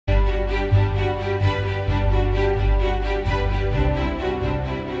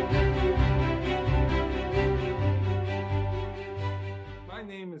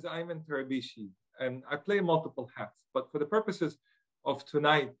Ayman El Tarabishy, and I play multiple hats. But for the purposes of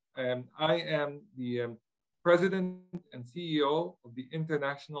tonight, I am the President and CEO of the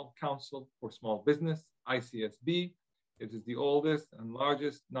International Council for Small Business, ICSB. It is the oldest and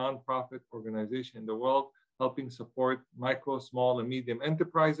largest nonprofit organization in the world, helping support micro, small, and medium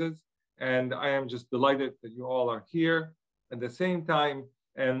enterprises. And I am just delighted that you all are here. At the same time,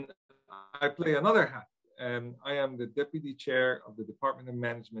 and I play another hat. I am the Deputy Chair of the Department of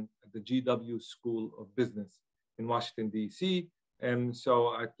Management at the GW School of Business in Washington, D.C. And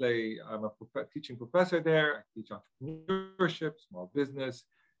so I'm a teaching professor there. I teach entrepreneurship, small business,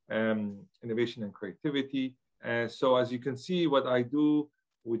 innovation and creativity. So as you can see, what I do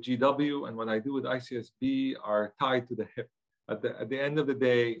with GW and what I do with ICSB are tied to the hip. At the end of the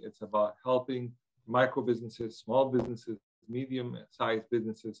day, it's about helping micro businesses, small businesses, medium-sized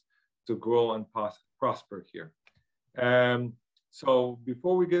businesses to grow and prosper here. So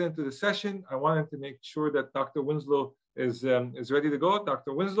before we get into the session, I wanted to make sure that Dr. Winslow is ready to go.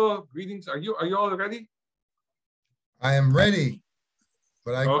 Dr. Winslow, greetings. Are you all ready? I am ready,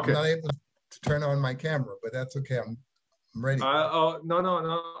 but I'm not able to turn on my camera, but that's okay. I'm ready. No,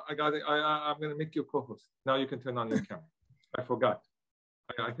 I got it. I'm going to make you a co-host. Now you can turn on your camera. I forgot.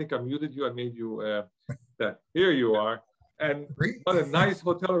 I think I muted you. I made you that. Here you are. And what a nice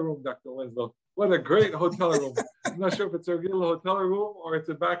hotel room, Dr. Winslow. What a great hotel room. I'm not sure if it's a real hotel room or it's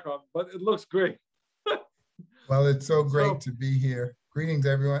a background, but it looks great. Well, it's so great to be here. Greetings,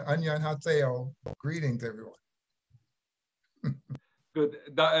 everyone. Anyan Hatseo. Greetings, everyone. Good.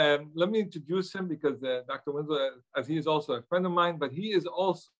 Let me introduce him because Dr. Winslow, as he is also a friend of mine, but he is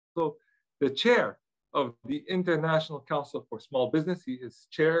also the chair of the International Council for Small Business. He is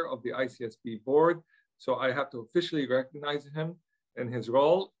chair of the ICSB board. So I have to officially recognize him in his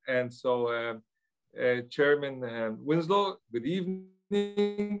role. And so Chairman Winslow, good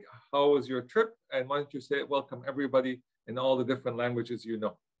evening. How was your trip? And why don't you say welcome everybody in all the different languages you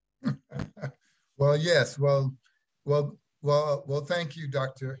know. Well, yes. Well, thank you,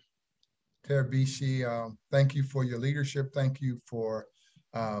 Dr. Tarabishy. Thank you for your leadership. Thank you for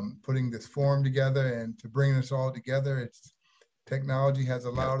putting this forum together and to bring us all together. Technology has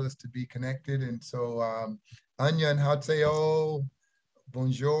allowed us to be connected. And so, Anyan Hatseo,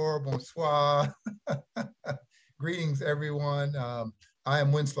 bonjour, bonsoir. Greetings, everyone. I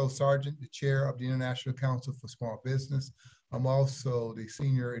am Winslow Sargeant, the chair of the International Council for Small Business. I'm also the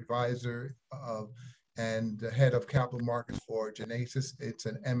senior advisor and the head of capital markets for Genesis. It's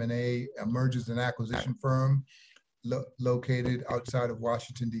an M&A, a mergers and acquisition firm located outside of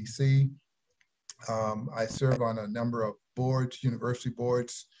Washington, D.C. I serve on a number of boards, university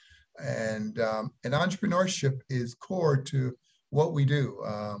boards, and entrepreneurship is core to what we do.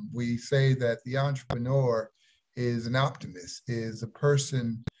 We say that the entrepreneur is an optimist, is a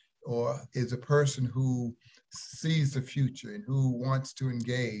person who sees the future and who wants to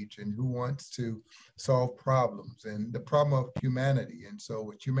engage and who wants to solve problems and the problem of humanity. And so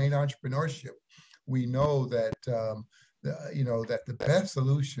with humane entrepreneurship, we know that that the best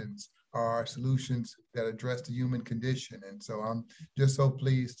solutions are solutions that address the human condition. And so I'm just so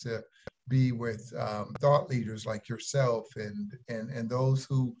pleased to be with thought leaders like yourself and those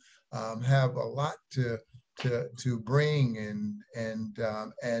who have a lot to bring, and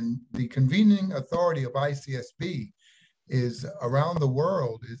the convening authority of ICSB is around the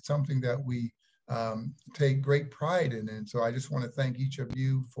world. It's something that we take great pride in. And so I just want to thank each of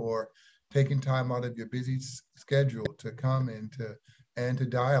you for taking time out of your busy schedule to come and to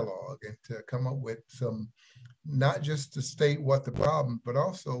dialogue and to come up with some, not just to state what the problem, but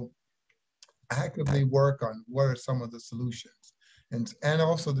also actively work on what are some of the solutions and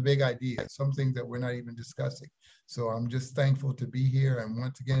also the big ideas, something that we're not even discussing. So I'm just thankful to be here. And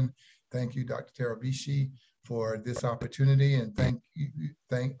once again, thank you, Dr. Tarabishy, for this opportunity. And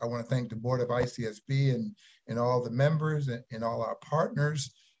I want to thank the board of ICSB and all the members and all our partners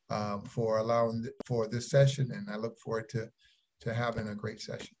for allowing for this session. And I look forward to having a great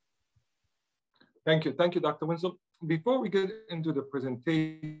session. Thank you, Dr. Winslow. Before we get into the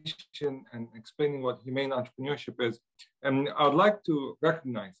presentation and explaining what humane entrepreneurship is, I would like to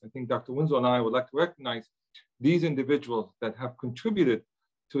recognize, I think Dr. Winslow and I would like to recognize these individuals that have contributed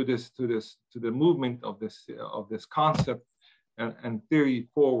to the movement of this concept and theory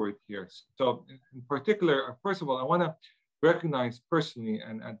forward here. So in particular, first of all, I want to recognize personally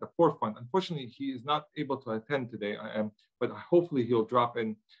and at the forefront, unfortunately, he is not able to attend today, but hopefully he'll drop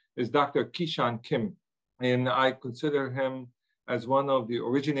in, is Dr. Kishan Kim. And I consider him as one of the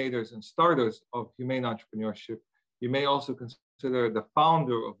originators and starters of humane entrepreneurship. You may also consider the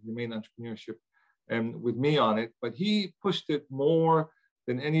founder of humane entrepreneurship with me on it, but he pushed it more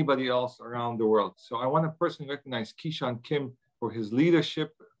than anybody else around the world. So I want to personally recognize Kishan Kim for his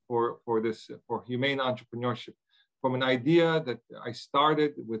leadership for humane entrepreneurship. From an idea that I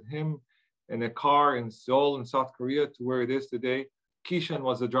started with him in a car in Seoul in South Korea to where it is today, Kishan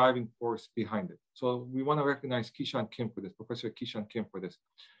was the driving force behind it. So we want to recognize Kishan Kim for this, Professor Kishan Kim for this.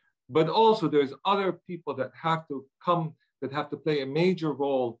 But also there's other people that have to come, that have to play a major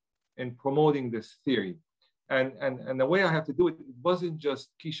role in promoting this theory. And the way I have to do it, it wasn't just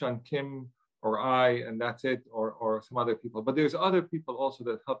Kishan Kim or I, and that's it, or some other people, but there's other people also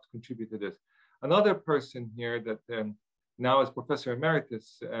that helped contribute to this. Another person here that now is Professor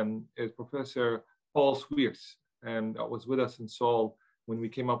Emeritus is Professor Paul Sweers, and that was with us in Seoul when we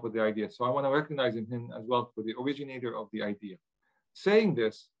came up with the idea. So I want to recognize him as well for the originator of the idea. Saying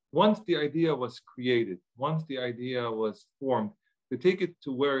this, once the idea was created, once the idea was formed, to take it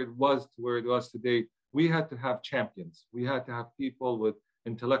to where it was today, we had to have champions. We had to have people with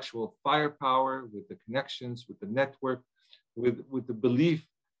intellectual firepower, with the connections, with the network, with the belief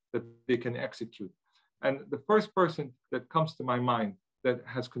that they can execute. And the first person that comes to my mind that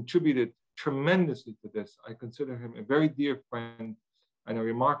has contributed tremendously to this, I consider him a very dear friend and a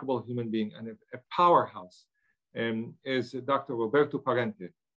remarkable human being and a powerhouse, is Dr. Roberto Parente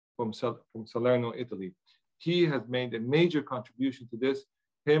from Salerno, Italy. He has made a major contribution to this,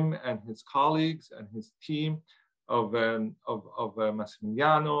 him and his colleagues and his team of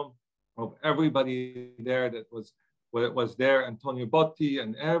Massimiliano, of everybody there that was there, Antonio Botti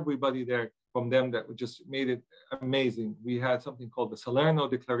and everybody there from them that just made it amazing. We had something called the Salerno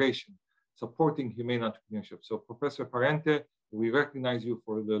Declaration, supporting humane entrepreneurship. So Professor Parente, we recognize you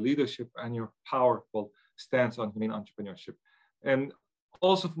for the leadership and your powerful stance on humane entrepreneurship. And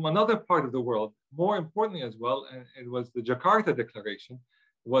also from another part of the world, more importantly as well, and it was the Jakarta Declaration,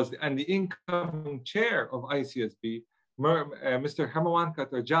 and the incoming chair of ICSB, Mr. Hermawan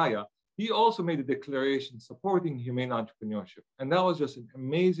Katarjaya, he also made a declaration supporting humane entrepreneurship. And that was just an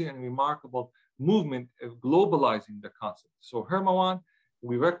amazing and remarkable movement of globalizing the concept. So Hermawan,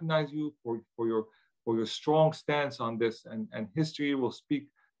 we recognize you for your strong stance on this, and history will speak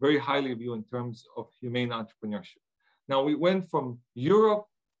very highly of you in terms of humane entrepreneurship. Now we went from Europe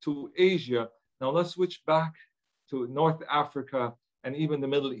to Asia. Now let's switch back to North Africa and even the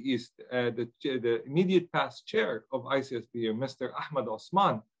Middle East. The immediate past chair of ICSB, Mr. Ahmed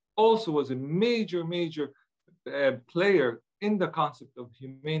Osman, also was a major player in the concept of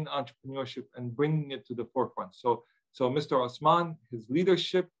humane entrepreneurship and bringing it to the forefront. So Mr. Osman, his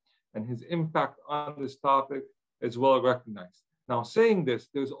leadership and his impact on this topic is well recognized. Now saying this,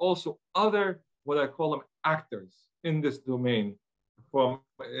 there's also other, what I call them, actors in this domain, from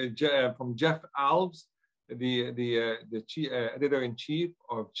Jeff Alves, the editor-in-chief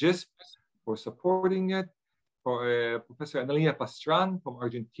of GISP, for supporting it, for Professor Analia Pastran from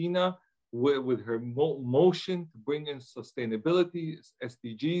Argentina, with her motion to bring in sustainability,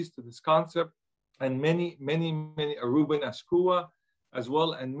 SDGs to this concept, and many, Ruben Ascua as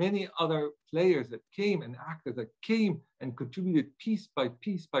well, and many other players that came and actors that came and contributed piece by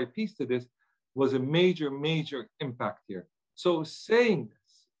piece to this, was a major impact here. So saying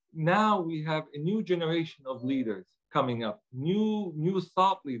this, now we have a new generation of leaders coming up, new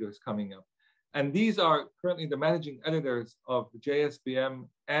thought leaders coming up. And these are currently the managing editors of the JSBM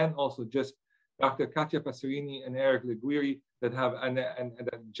and also just Dr. Katia Passerini and Eric Leguiri that have, and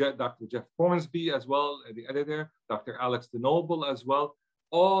Dr. Jeff Hornsby as well, the editor, Dr. Alex DeNoble as well,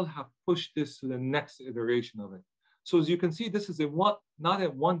 all have pushed this to the next iteration of it. So as you can see, this is not a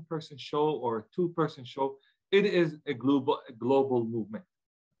one-person show or a two-person show. It is a global movement.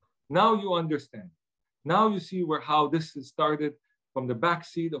 Now you understand. Now you see how this has started from the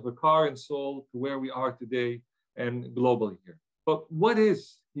backseat of a car in Seoul to where we are today and globally here. But what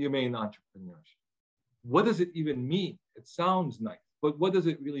is humane entrepreneurship? What does it even mean? It sounds nice, but what does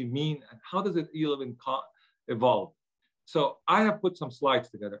it really mean, and how does it even evolve? So I have put some slides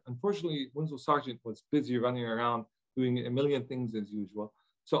together. Unfortunately, Winslow Sargeant was busy running around doing a million things as usual.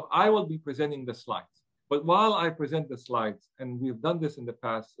 So I will be presenting the slides. But while I present the slides, and we've done this in the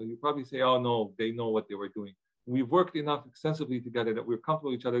past, so you probably say, oh no, they know what they were doing. We've worked enough extensively together that we're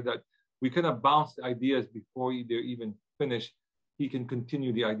comfortable with each other that we kind of bounce the ideas before they're even finished. He can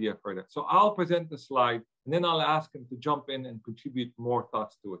continue the idea further. So I'll present the slide, and then I'll ask him to jump in and contribute more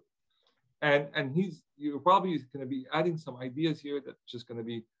thoughts to it. And you're probably going to be adding some ideas here that's just going to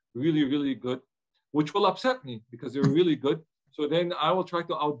be really good, which will upset me because they're really good. So then I will try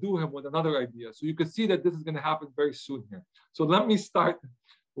to outdo him with another idea. So you can see that this is going to happen very soon here. So let me start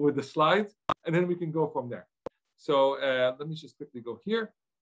with the slides, and then we can go from there. So let me just quickly go here,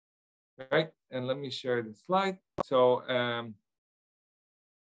 right? And let me share the slide. So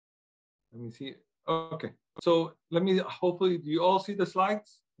Let me see. Okay. So let me, hopefully, do you all see the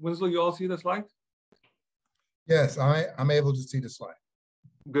slides? Winslow, you all see the slides? Yes, I'm able to see the slide.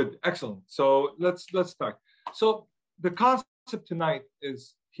 Good, excellent. So let's start. So the concept tonight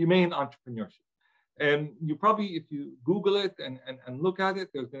is humane entrepreneurship. And you probably, if you Google it and look at it,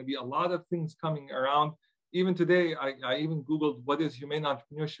 there's going to be a lot of things coming around. Even today, I even Googled what is humane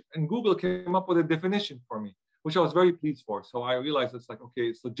entrepreneurship, and Google came up with a definition for me, which I was very pleased for. So I realized it's like, okay,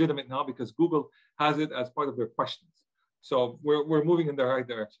 it's legitimate now because Google has it as part of their questions. So we're moving in the right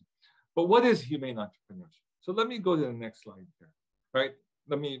direction. But what is humane entrepreneurship? So let me go to the next slide here, right?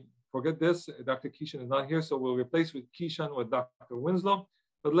 Let me forget this. Dr. Keishan is not here, so we'll replace with Keishan with Dr. Winslow.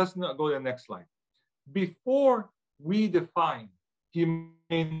 But let's not go to the next slide. Before we define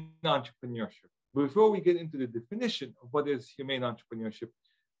humane entrepreneurship, before we get into the definition of what is humane entrepreneurship,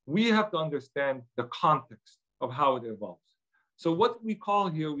 we have to understand the context of how it evolves. So what we call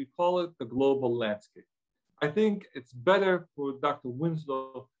here, we call it the global landscape. I think it's better for Dr.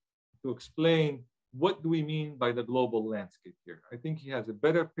 Winslow to explain what do we mean by the global landscape here. I think he has a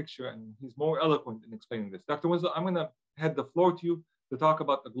better picture and he's more eloquent in explaining this. Dr. Winslow, I'm going to head the floor to you to talk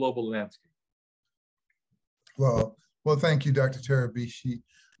about the global landscape. Well, thank you, Dr. Tarabishy.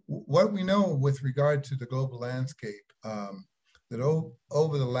 What we know with regard to the global landscape, that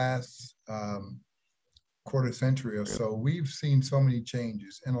over the last quarter century or so, we've seen so many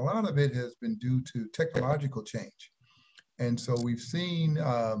changes, and a lot of it has been due to technological change. And so we've seen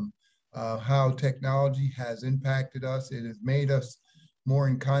how technology has impacted us. It has made us more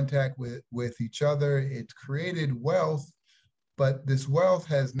in contact with each other. It's created wealth, but this wealth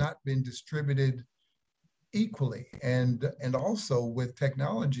has not been distributed equally. And also with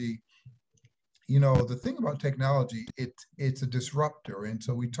technology, you know, the thing about technology, it's a disruptor. And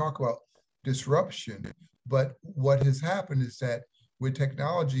so we talk about disruption, but what has happened is that with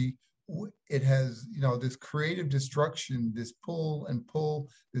technology, it has, you know, this creative destruction, this pull and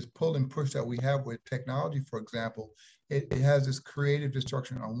push that we have with technology, for example, it has this creative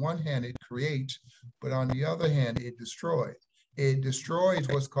destruction. On one hand, it creates, but on the other hand, it destroys. It destroys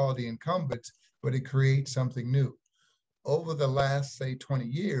what's called the incumbents, but it creates something new. Over the last, say, 20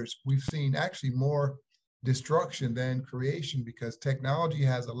 years, we've seen actually more destruction than creation because technology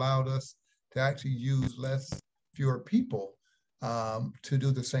has allowed us to actually use fewer people to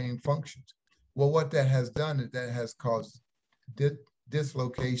do the same functions. Well, what that has done is that has caused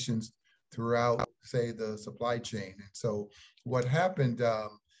dislocations throughout, say, the supply chain. And so what happened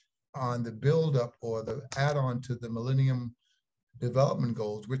on the buildup or the add-on to the Millennium Development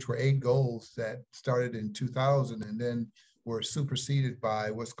Goals, which were 8 goals that started in 2000 and then were superseded by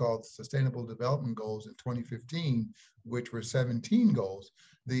what's called Sustainable Development Goals in 2015, which were 17 goals.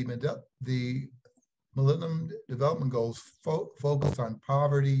 The Millennium Development Goals focus on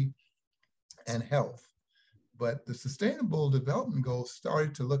poverty and health. But the Sustainable Development Goals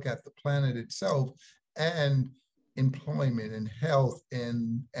started to look at the planet itself and employment and health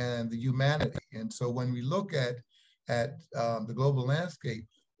and the humanity. And so when we look at the global landscape,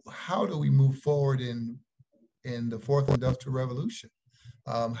 how do we move forward in the fourth industrial revolution?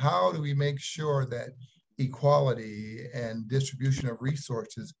 How do we make sure that equality and distribution of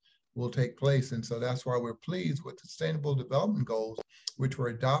resources will take place? And so that's why we're pleased with the Sustainable Development Goals, which were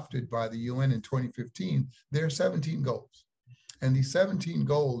adopted by the UN in 2015. There are 17 goals. And these 17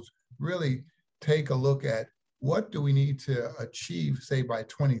 goals really take a look at what do we need to achieve, say, by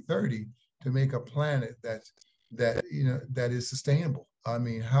 2030 to make a planet that is sustainable. I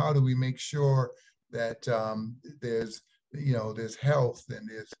mean, how do we make sure that there's health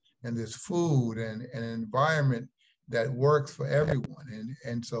and there's food and an environment that works for everyone.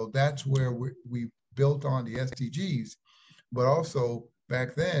 And so that's where we built on the SDGs. But also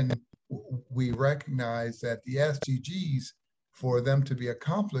back then, we recognized that the SDGs, for them to be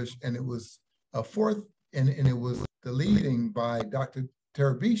accomplished, and it was a fourth, and it was the leading by Dr.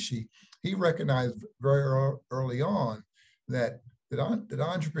 Tarabishy, he recognized very early on that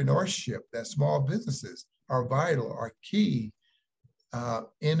entrepreneurship, that small businesses are vital, are key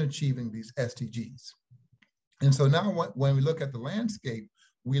in achieving these SDGs. And so now when we look at the landscape,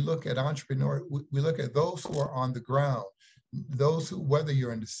 we look at entrepreneurs, we look at those who are on the ground, those who, whether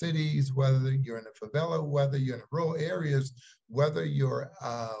you're in the cities, whether you're in the favela, whether you're in the rural areas, whether you're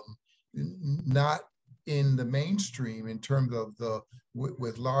not in the mainstream in terms of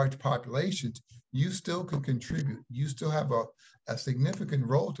with large populations, you still can contribute. You still have a significant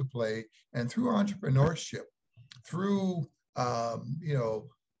role to play. And through entrepreneurship, through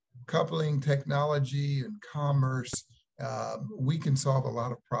coupling technology and commerce, we can solve a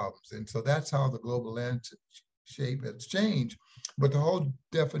lot of problems. And so that's how the global landscape has changed. But the whole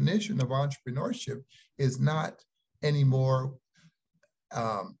definition of entrepreneurship is not anymore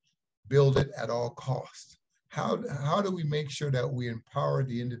build it at all costs. How do we make sure that we empower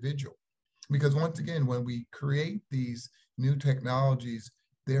the individual? Because once again, when we create these new technologies,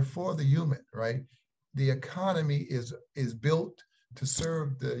 they're for the human, right? The economy is built to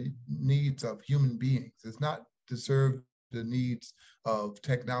serve the needs of human beings. It's not to serve the needs of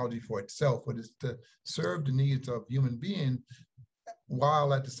technology for itself, but it's to serve the needs of human beings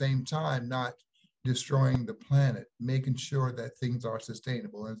while at the same time not destroying the planet, making sure that things are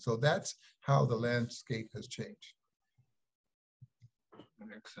sustainable. And so that's how the landscape has changed.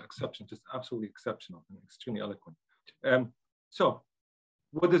 Exception, just absolutely exceptional and extremely eloquent. So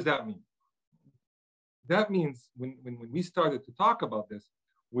what does that mean? That means when we started to talk about this,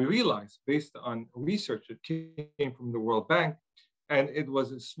 we realized based on research that came from the World Bank, and it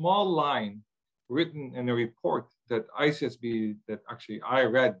was a small line written in a report that ICSB, that actually I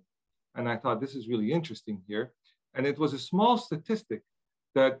read, and I thought this is really interesting here. And it was a small statistic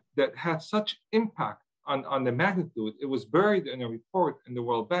that had such impact on the magnitude. It was buried in a report in the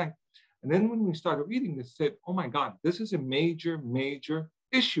World Bank. And then when we started reading this, said, oh my God, this is a major, major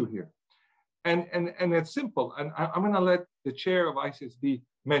issue here. And it's simple. And I'm going to let the chair of ICSB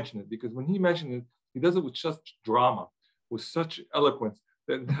mention it, because when he mentioned it, he does it with such drama, with such eloquence,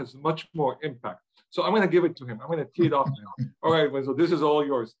 that it has much more impact. So I'm going to give it to him. I'm going to tee it off now. All right, Winslow, this is all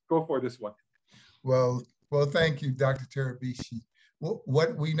yours. Go for this one. Well, thank you, Dr. Tarabishy.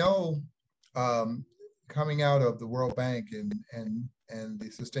 What we know coming out of the World Bank and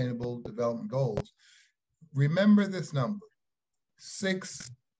the Sustainable Development Goals, remember this number,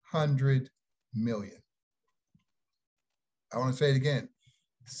 600 million. I want to say it again,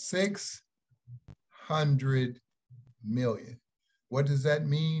 600 million. What does that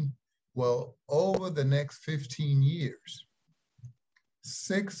mean? Well, over the next 15 years,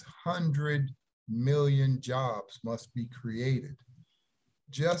 600 million jobs must be created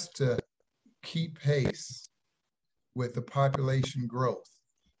just to keep pace with the population growth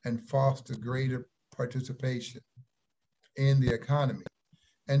and foster greater participation in the economy.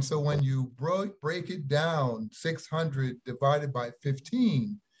 And so when you break it down, 600 divided by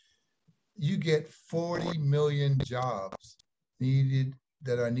 15, you get 40 million jobs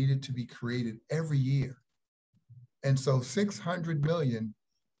that are needed to be created every year. And so 600 million,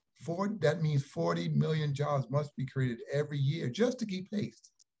 that means 40 million jobs must be created every year just to keep pace.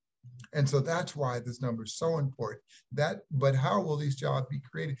 And so that's why this number is so important. But how will these jobs be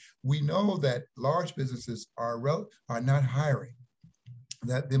created? We know that large businesses are not hiring,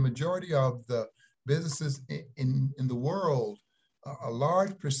 that the majority of the businesses in the world, a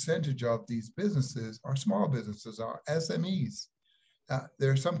large percentage of these businesses are small businesses, are SMEs.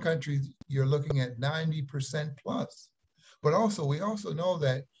 There are some countries you're looking at 90% plus. But we also know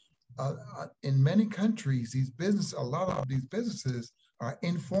that in many countries, a lot of these businesses are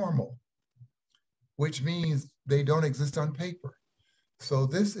informal, which means they don't exist on paper. So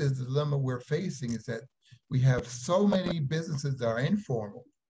this is the dilemma we're facing, is that we have so many businesses that are informal,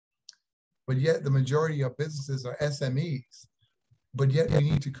 but yet the majority of businesses are SMEs, but yet we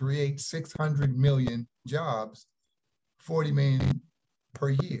need to create 600 million jobs, 40 million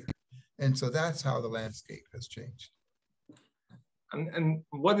per year. And so that's how the landscape has changed. And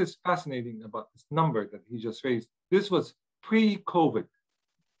what is fascinating about this number that he just raised, this was pre-COVID.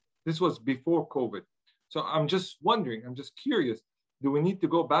 This was before COVID. So I'm just wondering, I'm just curious, do we need to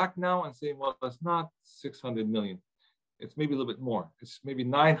go back now and say, well, it's not 600 million. It's maybe a little bit more. It's maybe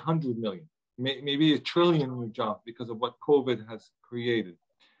 900 million, maybe 1 trillion new jobs because of what COVID has created.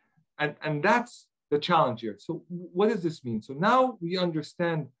 And that's the challenge here. So what does this mean? So now we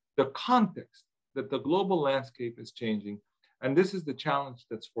understand the context that the global landscape is changing. And this is the challenge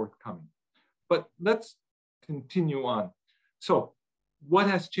that's forthcoming. But let's continue on. So what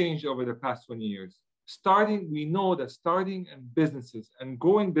has changed over the past 20 years? We know that starting and businesses and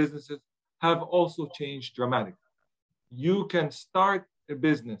growing businesses have also changed dramatically. You can start a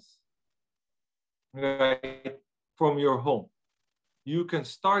business, right, from your home. You can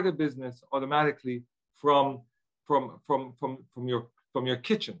start a business automatically from your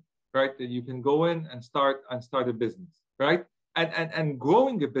kitchen, right? That you can go in and start a business, right? And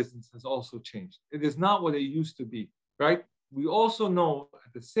growing a business has also changed. It is not what it used to be, right? We also know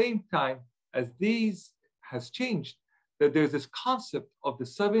at the same time as these has changed, that there's this concept of the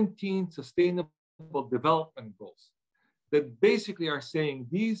 17 Sustainable Development Goals that basically are saying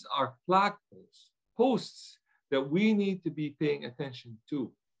these are posts that we need to be paying attention to.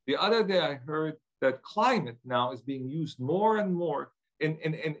 The other day I heard that climate now is being used more and more in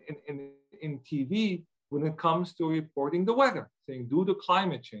TV when it comes to reporting the weather, saying due to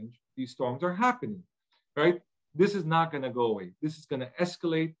climate change, these storms are happening, right? This is not going to go away. This is going to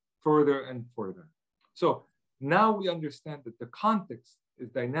escalate further and further. So now we understand that the context is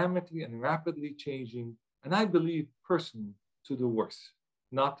dynamically and rapidly changing, and I believe personally to the worse,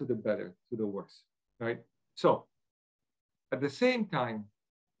 not to the better, to the worse, right? So at the same time,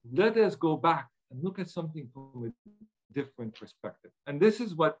 let us go back and look at something from a different perspective. And this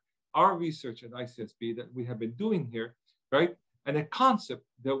is what our research at ICSB that we have been doing here, right? And a concept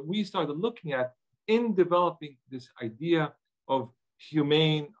that we started looking at in developing this idea of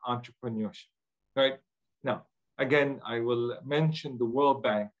humane entrepreneurship, right? Now, again, I will mention the World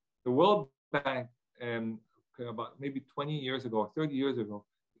Bank. The World Bank, about maybe 20 years ago or 30 years ago,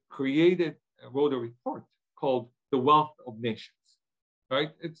 wrote a report called The Wealth of Nations,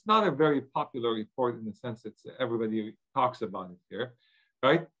 right? It's not a very popular report in the sense that everybody talks about it here,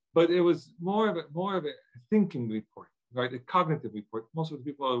 right? But it was more of a thinking report, right? A cognitive report. Most of the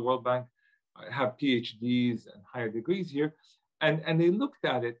people at the World Bank have PhDs and higher degrees here. And they looked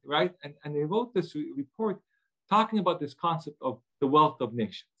at it, right? And they wrote this report talking about this concept of the wealth of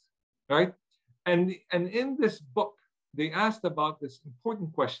nations, right? And in this book, they asked about this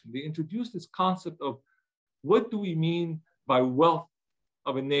important question. They introduced this concept of what do we mean by wealth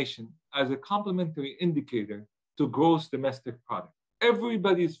of a nation as a complementary indicator to gross domestic product.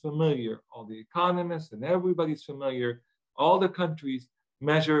 Everybody's familiar, all the economists and everybody's familiar, all the countries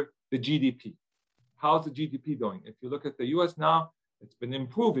measure the GDP. How's the GDP going? If you look at the US now, it's been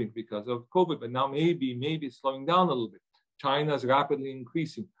improving because of COVID, but now maybe it's slowing down a little bit. China's rapidly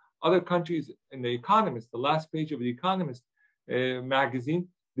increasing. Other countries in The Economist, the last page of The Economist magazine,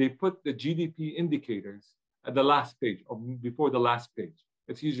 they put the GDP indicators at the last page or before the last page.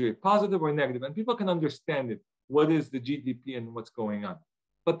 It's usually positive or negative, and people can understand it. What is the GDP and what's going on?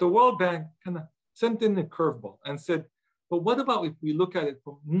 But the World Bank kind of sent in a curveball and said, but what about if we look at it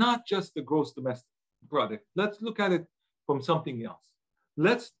from not just the gross domestic product? Let's look at it from something else.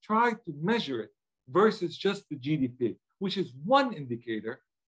 Let's try to measure it versus just the GDP, which is one indicator,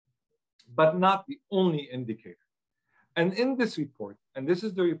 but not the only indicator. And in this report, and this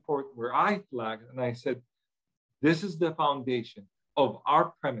is the report where I flagged and I said, this is the foundation of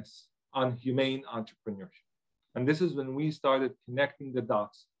our premise on humane entrepreneurship. And this is when we started connecting the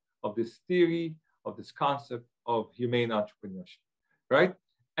dots of this theory, of this concept of humane entrepreneurship, right?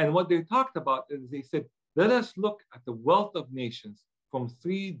 And what they talked about is they said, let us look at the wealth of nations from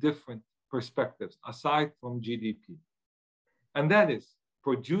three different perspectives aside from GDP. And that is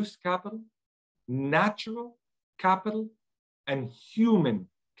produced capital, natural capital, and human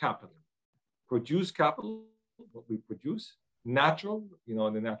capital. Produced capital, what we produce, natural,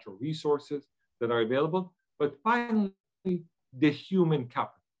 the natural resources that are available, but finally, the human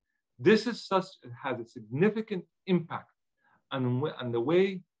capital. This is has a significant impact on the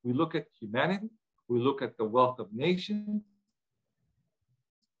way we look at humanity, we look at the wealth of nations,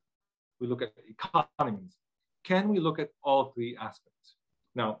 we look at economies. Can we look at all three aspects?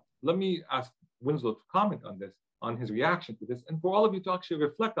 Now, let me ask Winslow to comment on this, on his reaction to this, and for all of you to actually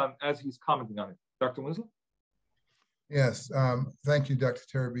reflect on as he's commenting on it. Dr. Winslow? Yes, thank you, Dr.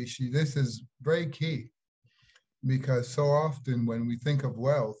 Tarabishy. This is very key because so often when we think of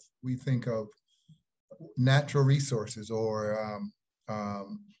wealth, we think of natural resources or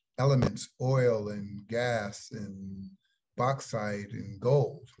elements, oil and gas and bauxite and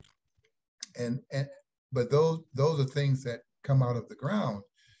gold. But those are things that come out of the ground.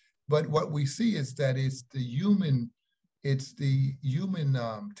 But what we see is that it's the human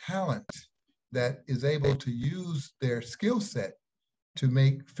talent that is able to use their skill set to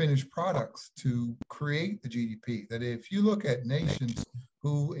make finished products to create the GDP. That if you look at nations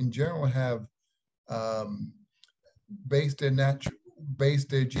who in general have based their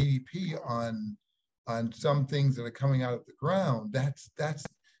GDP on some things that are coming out of the ground,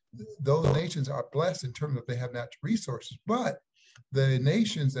 those nations are blessed in terms of they have natural resources. But the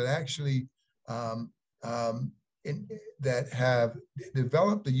nations that actually that have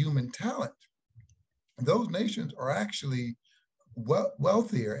developed the human talent, those nations are actually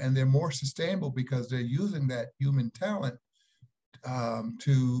wealthier and they're more sustainable because they're using that human talent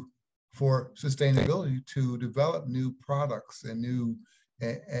for sustainability to develop new products and new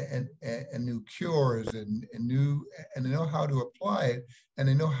cures and they know how to apply it, and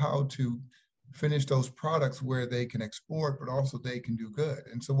they know how to finish those products where they can export, but also they can do good.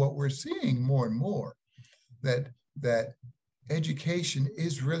 And so what we're seeing more and more that education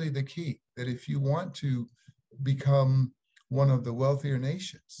is really the key. That if you want to become one of the wealthier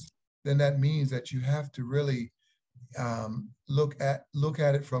nations, then that means that you have to really look at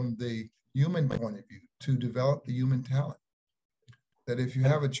it from the human point of view, to develop the human talent. That if you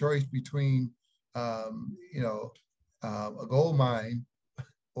have a choice between, a gold mine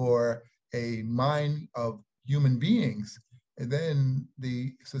or a mine of human beings, then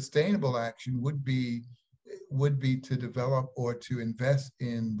the sustainable action would be to develop or to invest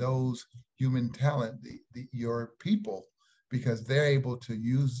in those human talent, your people, because they're able to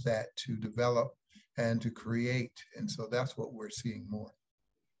use that to develop and to create. And so that's what we're seeing more.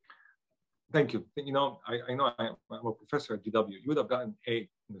 Thank you. I know I'm a professor at GW. You would have gotten A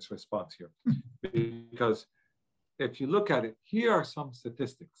in this response here. Because if you look at it, here are some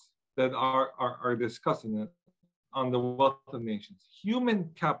statistics that are discussing on the wealth of nations. Human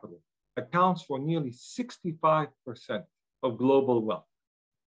capital accounts for nearly 65% of global wealth.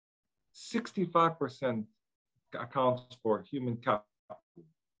 65% accounts for human capital,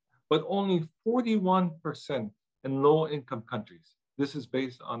 but only 41% in low-income countries. This is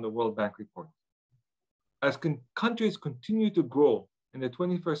based on the World Bank report. As countries continue to grow in the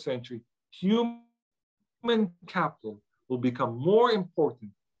 21st century, human capital will become more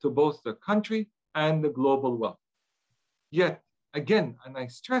important to both the country and the global wealth. Yet, again, and I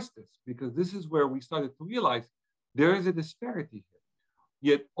stress this because this is where we started to realize there is a disparity here.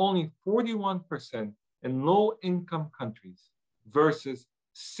 Yet only 41% in low-income countries versus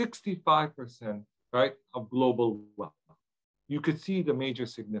 65%, right, of global wealth. You could see the major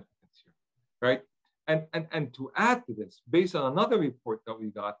significance here, right? And to add to this, based on another report that we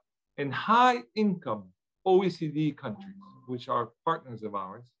got, in high-income OECD countries, which are partners of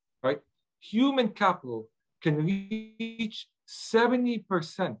ours, right, human capital can reach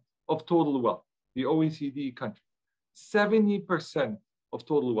 70% of total wealth, the OECD countries, 70% of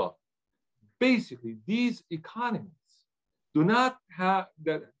total wealth. Basically, these economies do not have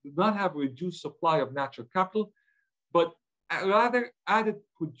reduced supply of natural capital, but rather added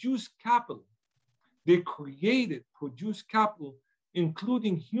produced capital. They created produced capital,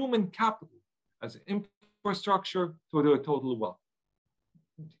 including human capital as infrastructure to their total wealth.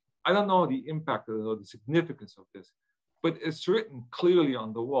 I don't know the impact or the significance of this, but it's written clearly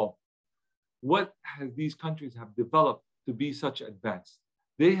on the wall. What has these countries have developed to be such advanced?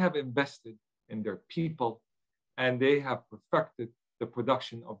 They have invested in their people, and they have perfected the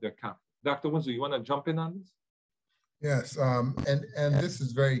production of their capital. Dr. Winslow, you want to jump in on this? Yes, and this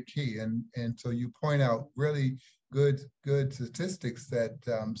is very key, and so you point out really good statistics that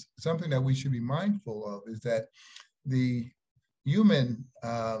something that we should be mindful of is that the human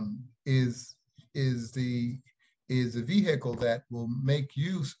is the vehicle that will make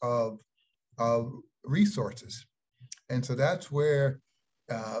use of resources, and so that's where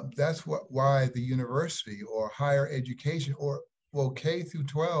why the university or higher education, or K through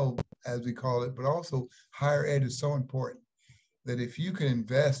 12 as we call it, but also higher ed is so important. That if you can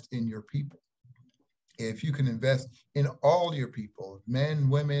invest in your people, if you can invest in all your people, men,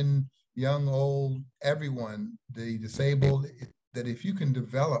 women, young, old, everyone, the disabled, that if you can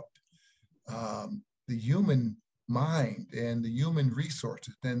develop the human mind and the human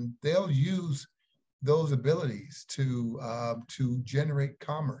resources, then they'll use those abilities to generate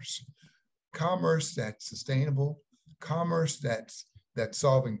commerce that's sustainable, commerce that's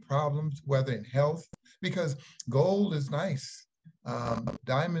solving problems, whether in health, because gold is nice,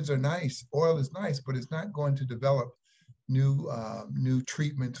 diamonds are nice, oil is nice, but it's not going to develop new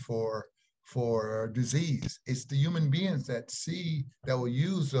treatments for disease. It's the human beings that will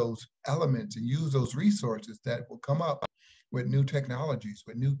use those elements and use those resources that will come up with new technologies,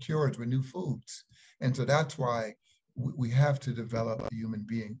 with new cures, with new foods. And so that's why we have to develop the human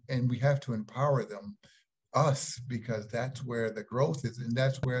being, and we have to empower them, us, because that's where the growth is, and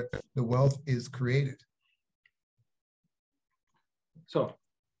that's where the wealth is created. So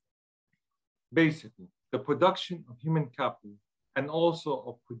basically, the production of human capital and also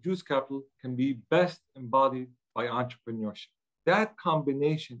of produced capital can be best embodied by entrepreneurship. That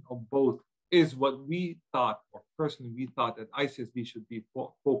combination of both is what we thought, or personally we thought, that ICSB should be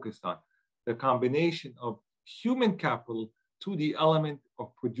focused on. The combination of human capital to the element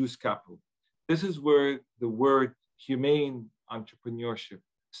of produced capital. This is where the word humane entrepreneurship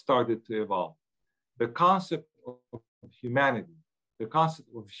started to evolve. The concept of humanity, the concept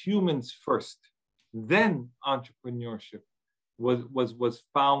of humans first, then entrepreneurship was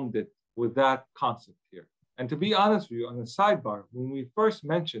founded with that concept here. And to be honest with you, on the sidebar, when we first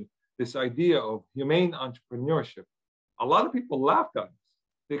mentioned this idea of humane entrepreneurship, a lot of people laughed at us.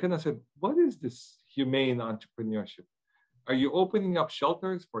 They kind of said, what is this humane entrepreneurship? Are you opening up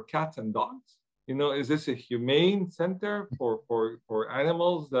shelters for cats and dogs? Is this a humane center for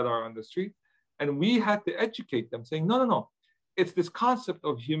animals that are on the street? And we had to educate them, saying, no. It's this concept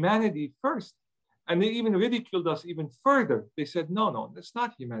of humanity first. And they even ridiculed us even further. They said, no, that's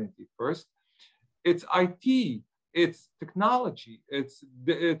not humanity first. It's IT, it's technology, it's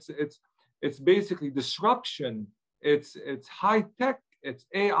basically disruption, it's high tech, it's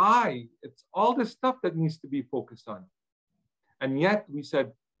AI, it's all this stuff that needs to be focused on. And yet we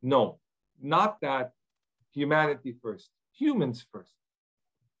said, no, not that, humanity first, humans first.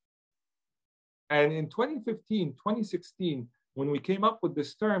 And in 2015, 2016, when we came up with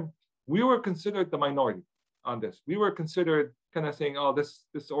this term, we were considered the minority on this. We were considered kind of saying, oh,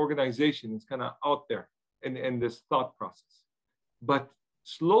 this organization is kind of out there in this thought process. But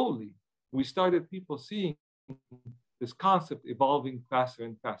slowly, we started people seeing this concept evolving faster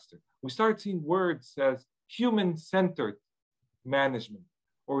and faster. We started seeing words as human-centered management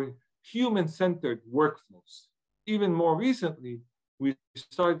or human-centered workflows. Even more recently, we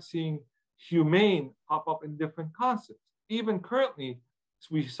started seeing humane pop up in different concepts. Even currently,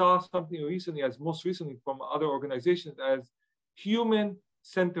 we saw something recently, most recently from other organizations, as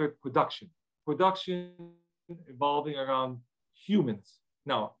human-centered production. Production evolving around humans.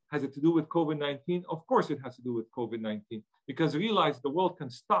 Now, has it to do with COVID-19? Of course it has to do with COVID-19, because realize the world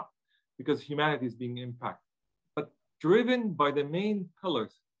can stop because humanity is being impacted. But driven by the main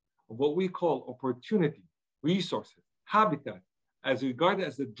pillars of what we call opportunity, resources, habitat, as regarded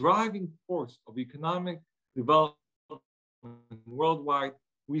as the driving force of economic development worldwide,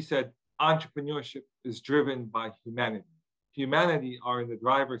 we said entrepreneurship is driven by humanity. Humanity are in the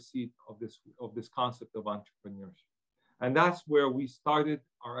driver's seat of this concept of entrepreneurship. And that's where we started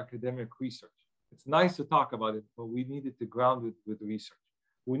our academic research. It's nice to talk about it, but we needed to ground it with research.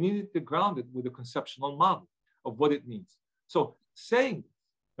 We needed to ground it with a conceptual model of what it means. So saying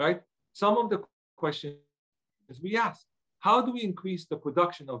this, right, some of the questions we asked, how do we increase the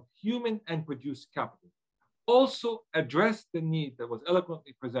production of human and produced capital? Also address the need that was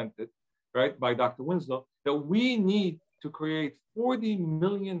eloquently presented, right, by Dr. Winslow, that we need to create 40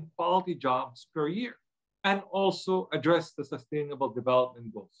 million quality jobs per year, and also address the sustainable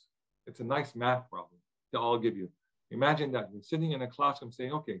development goals. It's a nice math problem to all give you. Imagine that you're sitting in a classroom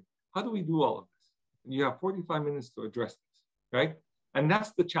saying, okay, how do we do all of this? And you have 45 minutes to address this, right? And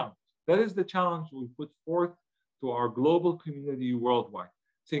that's the challenge. That is the challenge we put forth to our global community worldwide,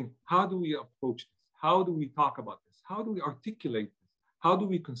 saying, how do we approach this? How do we talk about this? How do we articulate this? How do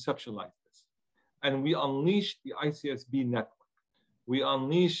we conceptualize this? And we unleashed the ICSB network. We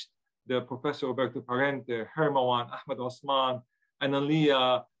unleashed the Professor Roberto Parente, Hermawan, Ahmed Osman,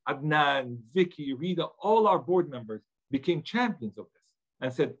 Analia, Adnan, Vicky, Rita, all our board members became champions of this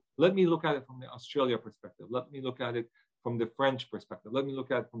and said, let me look at it from the Australia perspective. Let me look at it from the French perspective. Let me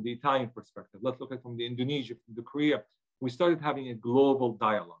look at it from the Italian perspective. Let's look at it from the Indonesia, from the Korea. We started having a global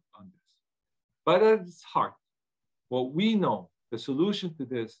dialogue on this. But at its heart, what we know, the solution to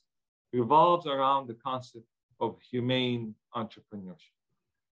this revolves around the concept of humane entrepreneurship.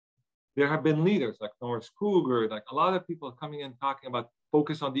 There have been leaders like Norris Kruger, like a lot of people coming in talking about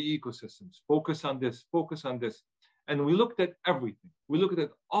focus on the ecosystems, focus on this, focus on this. And we looked at everything. We looked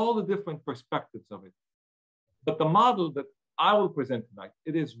at all the different perspectives of it. But the model that I will present tonight,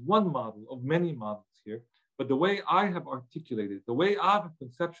 it is one model of many models here, but the way I have articulated, the way I have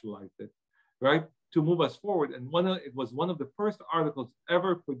conceptualized it, right, to move us forward. And it was one of the first articles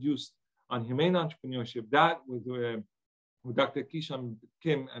ever produced on humane entrepreneurship, that was with Dr. Kisham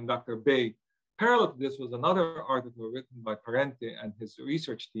Kim and Dr. Bay. Parallel to this was another article written by Parente and his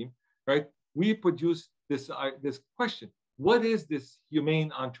research team, right? We produced this question, what is this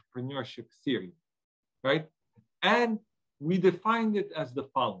humane entrepreneurship theory, right? And we defined it as the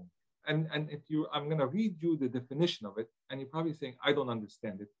following. And I'm gonna read you the definition of it, and you're probably saying, I don't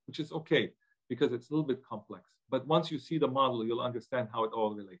understand it, which is okay, because it's a little bit complex. But once you see the model, you'll understand how it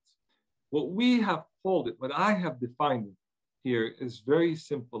all relates. What we have called it, what I have defined it here is very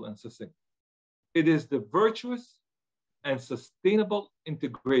simple and succinct. It is the virtuous and sustainable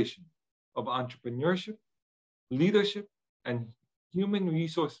integration of entrepreneurship, leadership, and human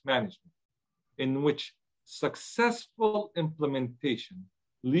resource management, in which successful implementation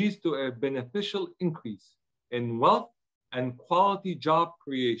leads to a beneficial increase in wealth and quality job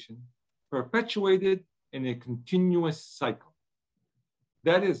creation, perpetuated in a continuous cycle.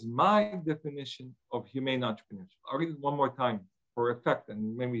 That is my definition of humane entrepreneurship. I'll read it one more time for effect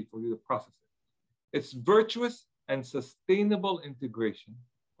and maybe for you to process it. It's virtuous and sustainable integration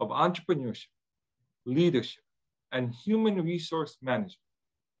of entrepreneurship, leadership, and human resource management,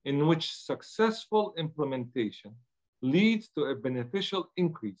 in which successful implementation leads to a beneficial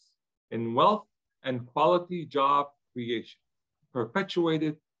increase in wealth and quality job creation,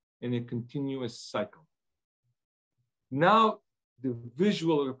 perpetuated in a continuous cycle. Now, the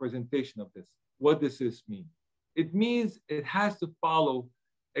visual representation of this. what does this mean? It means it has to follow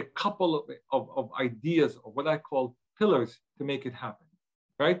a couple of ideas, or what I call pillars, to make it happen,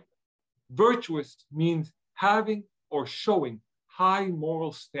 right? Virtuous means having or showing high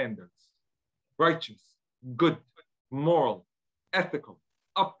moral standards, righteous, good, moral, ethical,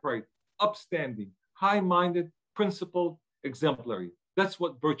 upright, upstanding, high-minded, principled, exemplary. That's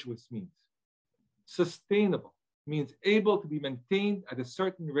what virtuous means. Sustainable means able to be maintained at a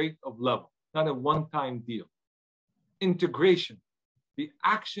certain rate of level, not a one-time deal. Integration, the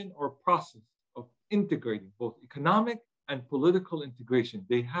action or process of integrating both economic and political integration.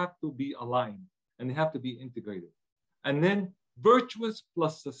 They have to be aligned and they have to be integrated. And then virtuous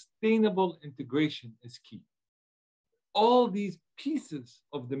plus sustainable integration is key. All these pieces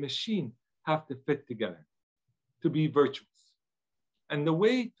of the machine have to fit together to be virtuous. And the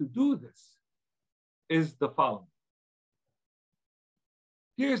way to do this is the following.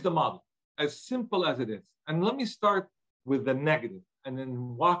 Here's the model, as simple as it is. And let me start with the negative and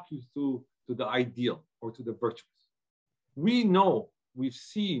then walk you through to the ideal or to the virtuous. We know, we've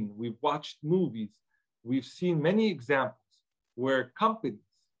seen, we've watched movies, we've seen many examples where companies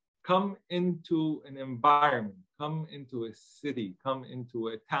come into an environment, come into a city, come into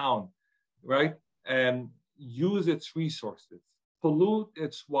a town, right? And use its resources, pollute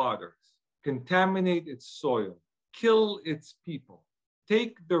its waters, contaminate its soil, kill its people,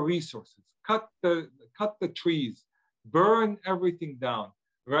 take the resources, cut the trees, burn everything down,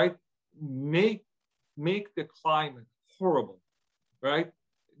 right? Make the climate horrible, right?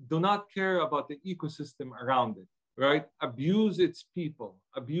 Do not care about the ecosystem around it, right? Abuse its people,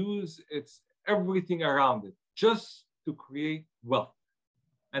 abuse its everything around it, just to create wealth,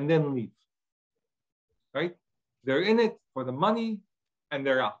 and then leave, right? They're in it for the money, and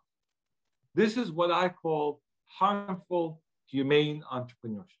they're out. This is what I call harmful, humane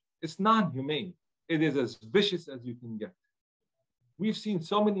entrepreneurship. It's non-humane. It is as vicious as you can get. We've seen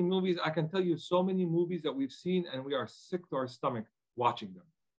so many movies. I can tell you so many movies that we've seen, and we are sick to our stomach watching them.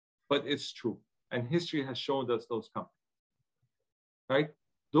 But it's true. And history has shown us those companies, right?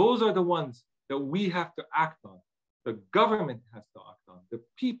 Those are the ones that we have to act on. The government has to act on. The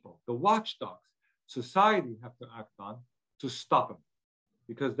people, the watchdogs, society have to act on to stop them,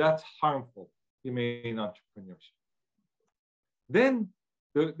 because that's harmful, humane entrepreneurship. Then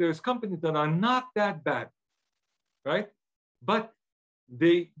there's companies that are not that bad, right? But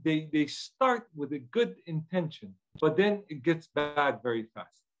they start with a good intention, but then it gets bad very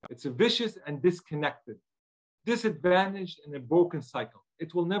fast. It's a vicious and disconnected, disadvantaged, and a broken cycle.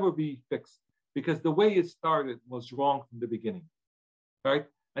 It will never be fixed because the way it started was wrong from the beginning, right?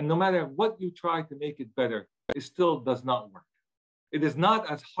 And no matter what you try to make it better, it still does not work. It is not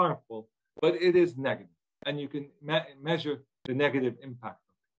as harmful, but it is negative, and you can measure the negative impact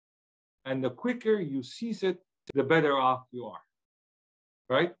of it. And the quicker you cease it, the better off you are,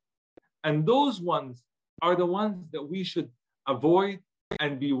 right? And those ones are the ones that we should avoid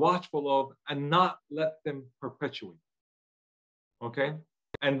and be watchful of and not let them perpetuate, okay?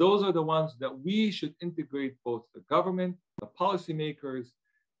 And those are the ones that we should integrate, both the government, the policymakers,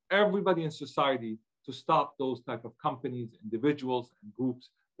 everybody in society, to stop those type of companies, individuals, and groups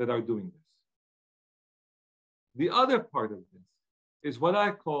that are doing this. The other part of this is what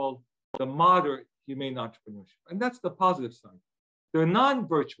I call the moderate humane entrepreneurship, and that's the positive side. They're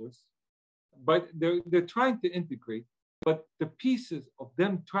non-virtuous, but they're trying to integrate, but the pieces of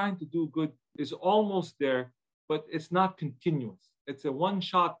them trying to do good is almost there, but it's not continuous. It's a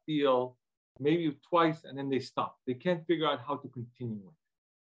one-shot deal, maybe twice, and then they stop. They can't figure out how to continue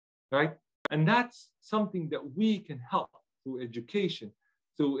it, right? And that's something that we can help through education,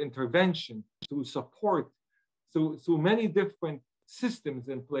 through intervention, through support, through many different systems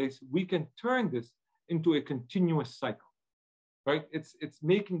in place. We can turn this into a continuous cycle, right? It's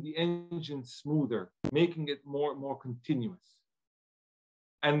making the engine smoother, making it more continuous.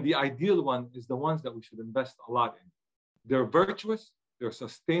 And the ideal one is the ones that we should invest a lot in. They're virtuous, they're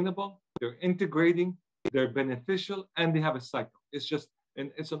sustainable, they're integrating, they're beneficial, and they have a cycle. It's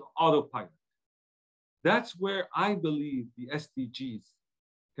an autopilot. That's where I believe the SDGs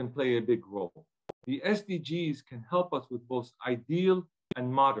can play a big role. The SDGs can help us with both ideal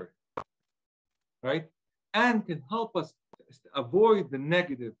and moderate, right? And can help us avoid the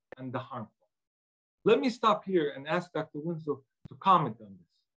negative and the harmful. Let me stop here and ask Dr. Winslow to comment on this.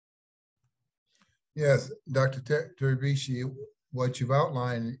 Yes, Dr. Tarabishy, what you've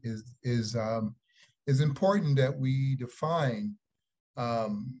outlined is important that we define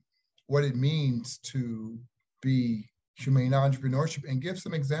what it means to be humane entrepreneurship and give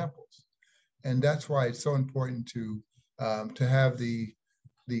some examples. And that's why it's so important to have the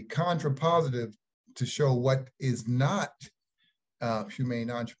the contrapositive to show what is not humane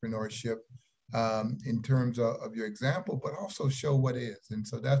entrepreneurship in terms of your example, but also show what is. And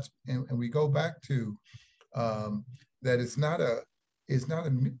so that's, and we go back to that it's not a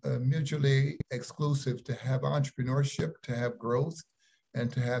mutually exclusive to have entrepreneurship, to have growth, and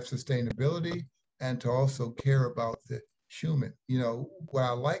to have sustainability, and to also care about the human. You know, what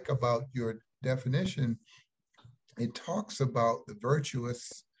I like about your definition, it talks about the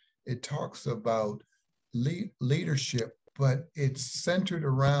virtuous, it talks about leadership, but it's centered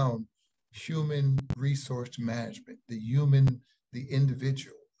around human resource management, the human, the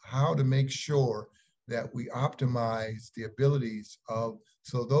individual, how to make sure that we optimize the abilities of,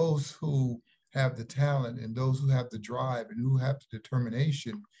 so those who have the talent and those who have the drive and who have the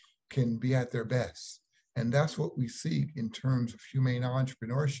determination can be at their best. And that's what we seek in terms of humane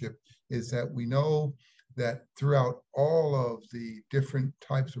entrepreneurship, is that we know that throughout all of the different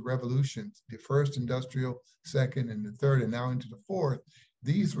types of revolutions, the first industrial, second, and the third, and now into the fourth,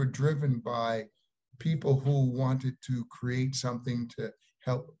 these were driven by people who wanted to create something to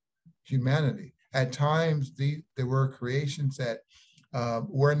help humanity. At times, there were creations that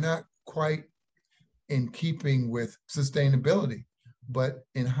were not quite in keeping with sustainability, but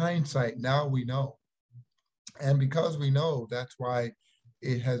in hindsight, now we know. And because we know, that's why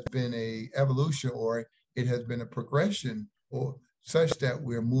it has been a evolution, or it has been a progression, or such that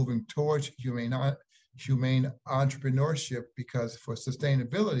we're moving towards humane entrepreneurship, because for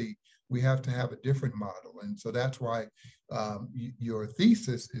sustainability, we have to have a different model. And so that's why your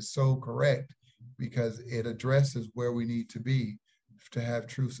thesis is so correct, because it addresses where we need to be to have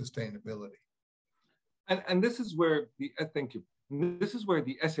true sustainability. And this is where thank you. This is where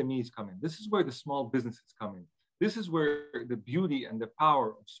the SMEs come in. This is where the small businesses come in. This is where the beauty and the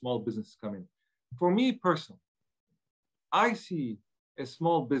power of small businesses come in. For me personally, I see a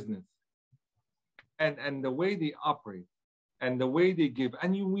small business and the way they operate and the way they give,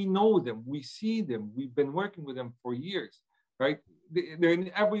 and we know them, we see them, we've been working with them for years, right? They're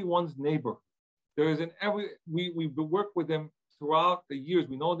in everyone's neighborhood. We work with them throughout the years.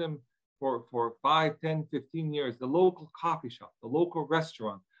 We know them for 5, 10, 15 years, the local coffee shop, the local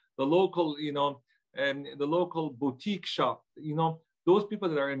restaurant, the local, and the local boutique shop, those people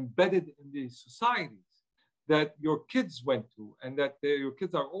that are embedded in the societies that your kids went to, and that your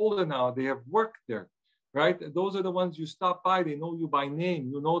kids are older now, they have worked there, right? Those are the ones you stop by, they know you by name,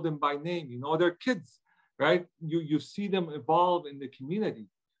 you know them by name, you know their kids, right? You see them evolve in the community.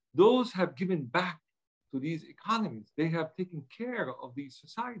 Those have given back to these economies. They have taken care of these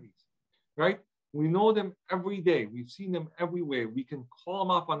societies, right? We know them every day. We've seen them everywhere. We can call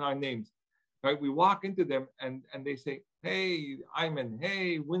them up on our names, right? We walk into them and they say, hey, Ayman,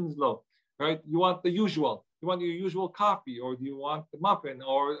 hey, Winslow, right? You want the usual. You want your usual coffee, or do you want the muffin?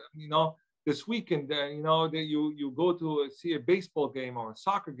 Or, this weekend, you go to see a baseball game or a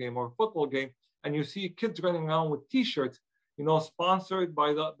soccer game or a football game, and you see kids running around with T-shirts, sponsored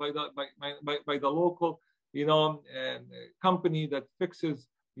by the local, company that fixes,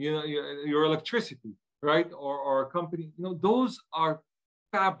 your electricity, right? Or a company, those are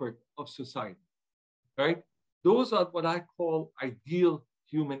fabric of society, right? Those are what I call ideal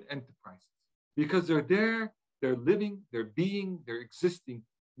human enterprises, because they're there, they're living, they're being, they're existing,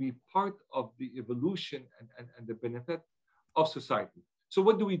 be part of the evolution and the benefit of society. So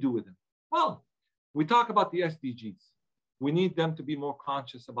what do we do with them? Well, we talk about the SDGs. We need them to be more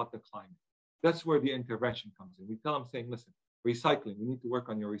conscious about the climate. That's where the intervention comes in. We tell them, saying, listen, recycling, we need to work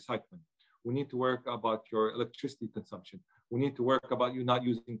on your recycling. We need to work about your electricity consumption. We need to work about you not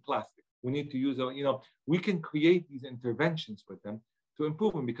using plastic. We need to use, we can create these interventions with them to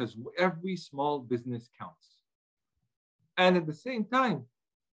improve them, because every small business counts. And at the same time,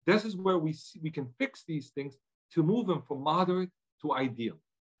 this is where we can fix these things to move them from moderate to ideal,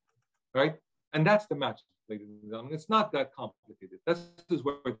 right? And that's the magic, ladies and gentlemen. It's not that complicated. This is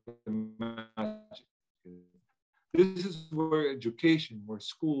where the magic is. This is where education, where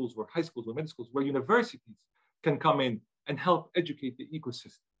schools, where high schools, where middle schools, where universities can come in and help educate the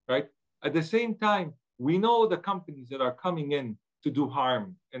ecosystem, right? At the same time, we know the companies that are coming in to do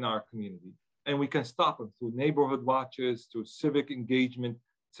harm in our community, and we can stop them through neighborhood watches, through civic engagement,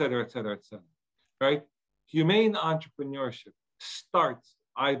 et cetera, et cetera, et cetera, right? Humane entrepreneurship starts,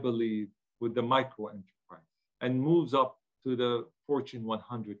 I believe, with the micro enterprise and moves up to the Fortune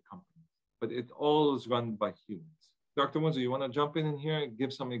 100 companies, but it all is run by humans. Dr. Winslow, you want to jump in here and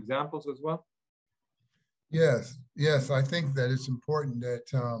give some examples as well? Yes, I think that it's important that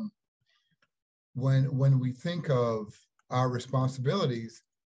when we think of our responsibilities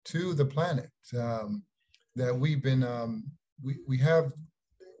to the planet, that we've been, we have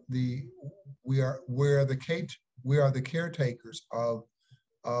the we're the caretakers of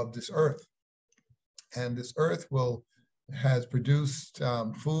this earth, and this earth has produced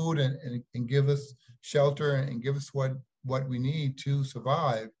food and give us shelter and give us what we need to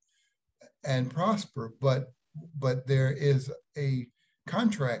survive and prosper. But there is a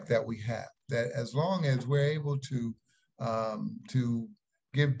contract that we have that as long as we're able to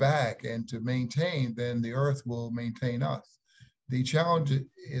give back and to maintain, then the earth will maintain us. The challenge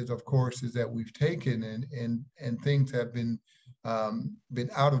is, of course, is that we've taken and things have been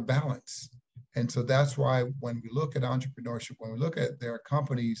out of balance. And so that's why when we look at entrepreneurship, when we look at there are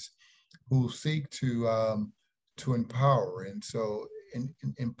companies who seek to empower, and so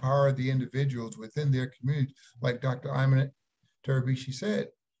empower the individuals within their community, like Dr. Ayman El Tarabishy said,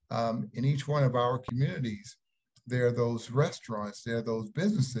 in each one of our communities, there are those restaurants, there are those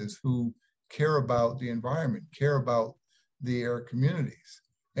businesses who care about the environment, care about their communities.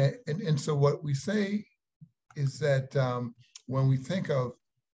 And so what we say is that when we think of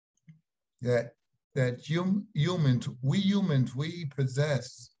that humans, we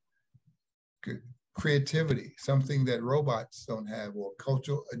possess creativity, something that robots don't have, or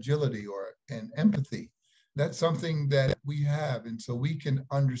cultural agility and empathy. That's something that we have. And so we can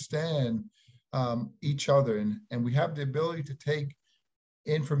understand each other, and we have the ability to take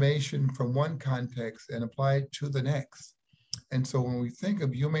information from one context and apply it to the next. And so when we think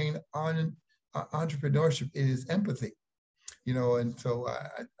of humane entrepreneurship, it is empathy, and so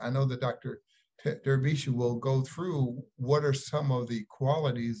I know that Dr. Tarabishy will go through what are some of the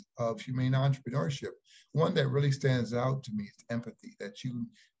qualities of humane entrepreneurship. One that really stands out to me is empathy, that you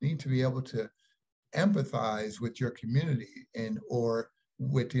need to be able to empathize with your community or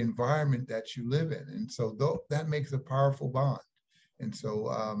with the environment that you live in. And so that makes a powerful bond. And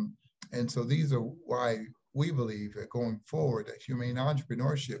so these are why we believe that going forward, that humane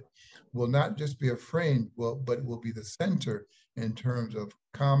entrepreneurship will not just be a friend, but it will be the center in terms of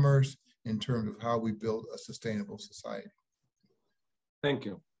commerce, in terms of how we build a sustainable society. Thank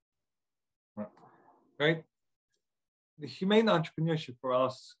you. Right. The humane entrepreneurship for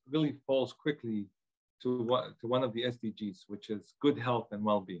us really falls quickly to one of the SDGs, which is good health and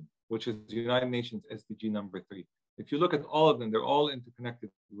well-being, which is the United Nations SDG number 3. If you look at all of them, they're all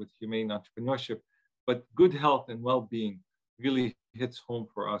interconnected with humane entrepreneurship, but good health and well-being really hits home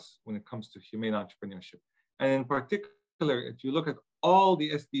for us when it comes to humane entrepreneurship. And in particular, if you look at all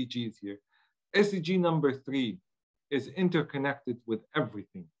the SDGs here, SDG number 3 is interconnected with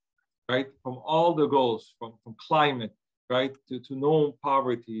everything, right? From all the goals, from climate, right, to no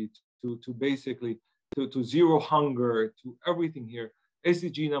poverty, to basically to zero hunger, to everything here.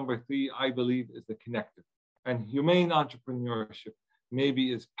 SDG number 3, I believe, is the connector. And humane entrepreneurship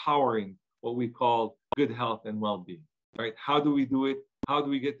maybe is powering what we call good health and well-being, right? How do we do it? How do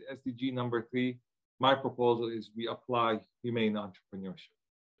we get to SDG number 3? My proposal is we apply humane entrepreneurship.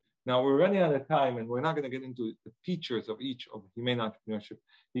 Now we're running out of time, and we're not going to get into the features of each of humane entrepreneurship.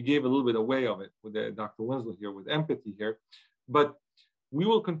 He gave a little bit away of it with Dr. Winslow here, with empathy here, but we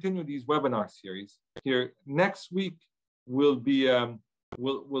will continue these webinar series here. Next week we'll be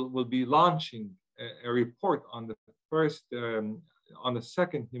launching a report on the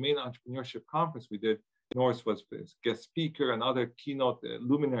second Humane Entrepreneurship Conference we did. Norris was guest speaker, and other keynote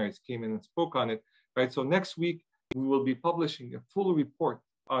luminaries came in and spoke on it, right? So next week, we will be publishing a full report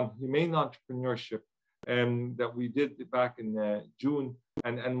on humane entrepreneurship that we did back in June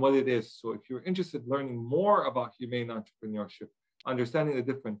and what it is. So if you're interested in learning more about humane entrepreneurship, understanding the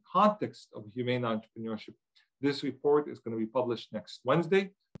different contexts of humane entrepreneurship, this report is going to be published next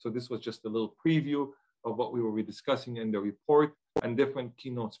Wednesday. So this was just a little preview of what we will be discussing in the report, and different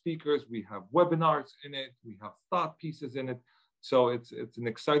keynote speakers. We have webinars in it. We have thought pieces in it. So it's an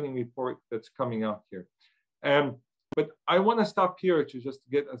exciting report that's coming out here. But I want to stop here to just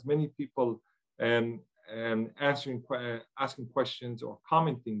get as many people asking questions or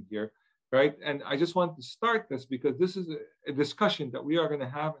commenting here, right? And I just want to start this because this is a discussion that we are going to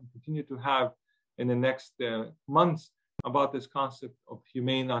have and continue to have in the next months about this concept of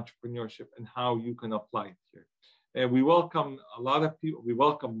humane entrepreneurship and how you can apply it here. And we welcome a lot of people. We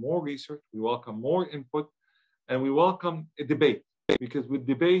welcome more research. We welcome more input, and we welcome a debate, because with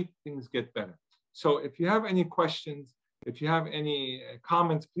debate, things get better. So if you have any questions, if you have any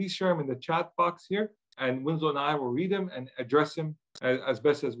comments, please share them in the chat box here, and Winslow and I will read them and address them as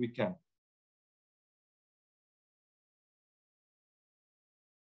best as we can.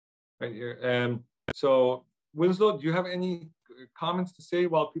 Right here. So Winslow, do you have any comments to say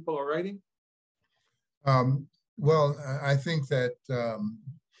while people are writing? Well, I think that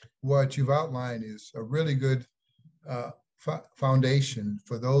what you've outlined is a really good foundation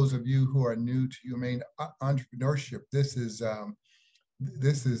for those of you who are new to humane entrepreneurship. This is a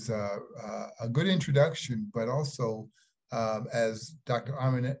good introduction, but also, as Dr.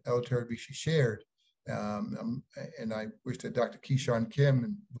 Ayman El Tarabishy shared, and I wish that Dr. Keyshawn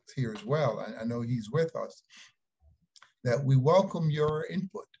Kim was here as well. I know he's with us, that we welcome your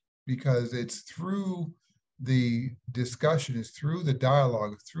input, because it's through the discussion, it's through the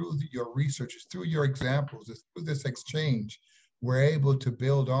dialogue, through your research, it's through your examples, it's through this exchange, we're able to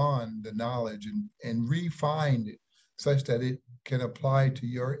build on the knowledge and refine it such that it can apply to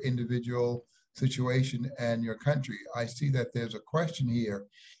your individual situation and your country. I see that there's a question here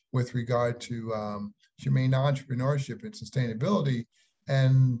with regard to humane entrepreneurship and sustainability,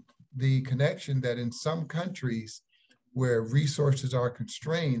 and the connection that in some countries where resources are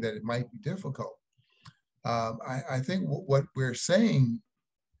constrained, that it might be difficult. I think what we're saying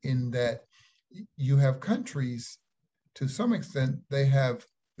in that you have countries, to some extent, they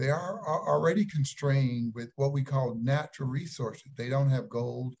are already constrained with what we call natural resources. They don't have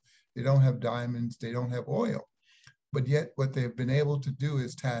gold, they don't have diamonds, they don't have oil. But yet what they've been able to do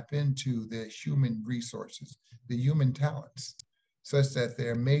is tap into the human resources, the human talents, such that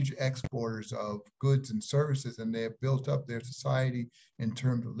they're major exporters of goods and services, and they have built up their society in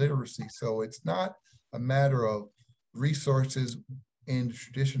terms of literacy. So it's not a matter of resources in the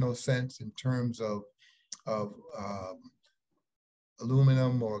traditional sense in terms of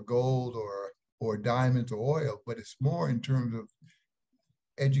aluminum or gold or diamonds or oil, but it's more in terms of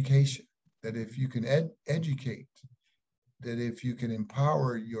education, that if you can educate, that if you can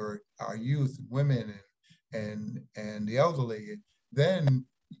empower our youth, women, and the elderly, then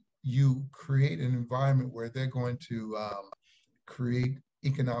you create an environment where they're going to create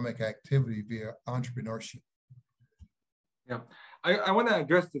economic activity via entrepreneurship. Yeah, I want to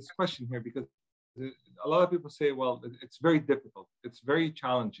address this question here, because a lot of people say, well, it's very difficult, it's very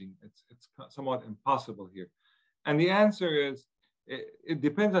challenging, it's somewhat impossible here. And the answer is, it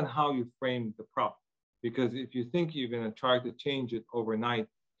depends on how you frame the problem. Because if you think you're going to try to change it overnight,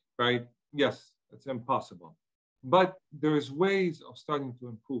 right? Yes, it's impossible. But there's ways of starting to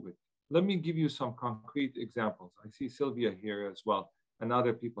improve it. Let me give you some concrete examples. I see Sylvia here as well, and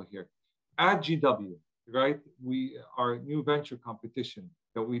other people here. At GW, right? Our new venture competition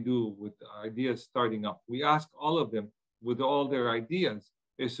that we do with ideas starting up, we ask all of them with all their ideas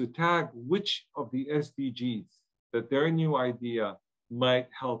is to tag which of the SDGs that their new idea might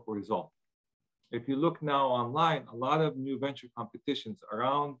help resolve. If you look now online, a lot of new venture competitions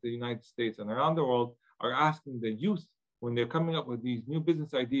around the United States and around the world are asking the youth, when they're coming up with these new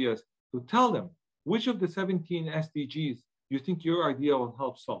business ideas, to tell them which of the 17 SDGs you think your idea will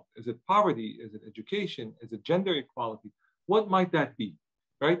help solve. Is it poverty? Is it education? Is it gender equality? What might that be,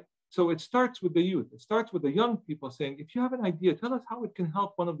 right? So it starts with the youth. It starts with the young people saying, if you have an idea, tell us how it can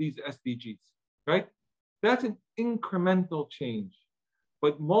help one of these SDGs, right? That's an incremental change.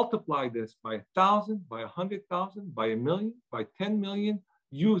 But multiply this by 1,000, by 100,000, by 1 million, by 10 million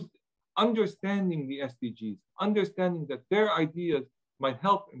youth understanding the SDGs, understanding that their ideas might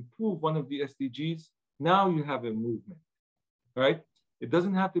help improve one of the SDGs. Now you have a movement, right? It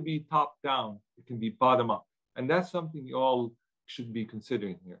doesn't have to be top down. It can be bottom up. And that's something you all should be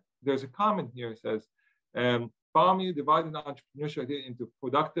considering here. There's a comment here that says, Bami divided entrepreneurship idea into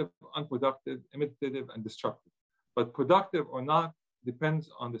productive, unproductive, imitative, and destructive. But productive or not depends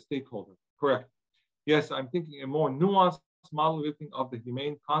on the stakeholder. Correct. Yes, I'm thinking a more nuanced model looking of the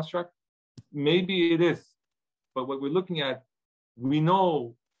humane construct. Maybe it is, but what we're looking at, we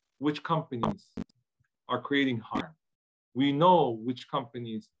know which companies are creating harm. We know which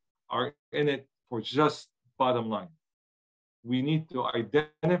companies are in it for just bottom line. We need to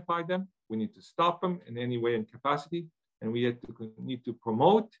identify them. We need to stop them in any way and capacity. And we need to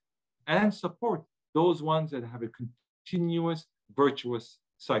promote and support those ones that have a continuous virtuous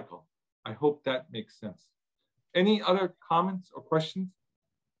cycle. I hope that makes sense. Any other comments or questions?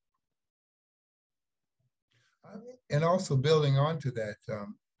 And also building on to that,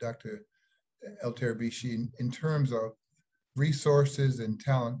 Dr. El Tarabishy, in terms of resources and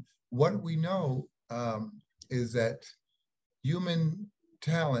talent, what we know is that human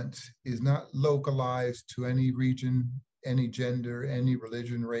talent is not localized to any region, any gender, any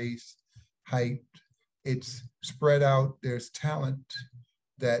religion, race, height. It's spread out. There's talent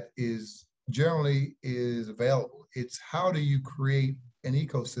that is generally available. It's how do you create an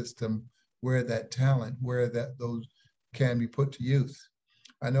ecosystem where that talent, where those can be put to use.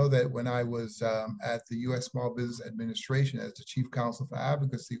 I know that when I was at the U.S. Small Business Administration as the Chief Counsel for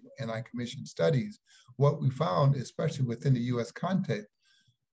Advocacy and I commissioned studies, what we found, especially within the U.S. context,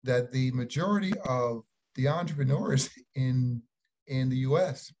 that the majority of the entrepreneurs in the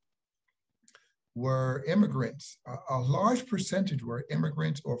U.S. were immigrants. A large percentage were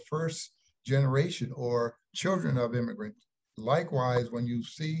immigrants or first generation or children of immigrants. Likewise, when you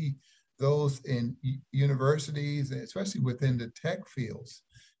see those in universities, especially within the tech fields,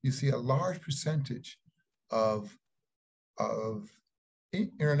 you see a large percentage of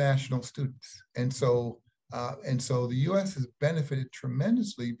international students. And so the U.S. has benefited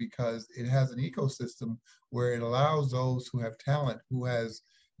tremendously because it has an ecosystem where it allows those who have talent,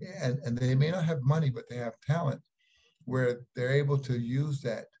 and they may not have money, but they have talent, where they're able to use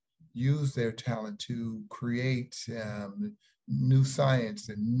their talent to create new science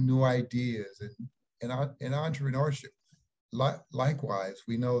and new ideas and entrepreneurship. Likewise,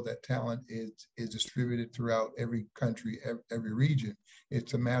 we know that talent is distributed throughout every country, every region.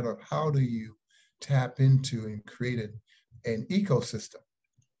 It's a matter of how do you tap into and create an ecosystem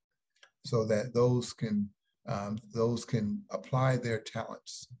so that those can apply their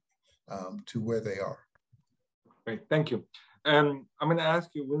talents to where they are. Great, thank you. I'm going to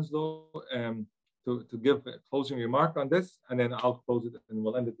ask you, Winslow, to give a closing remark on this, and then I'll close it and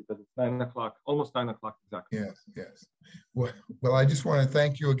we'll end it because it's 9 o'clock, almost 9 o'clock exactly. Yes. Well, I just want to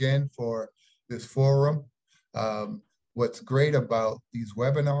thank you again for this forum. What's great about these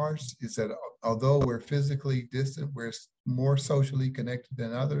webinars is that although we're physically distant, we're more socially connected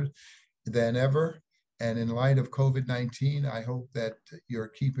than ever. And in light of COVID-19, I hope that you're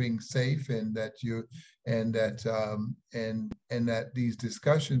keeping safe and that these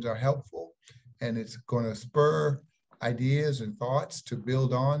discussions are helpful, and it's going to spur ideas and thoughts to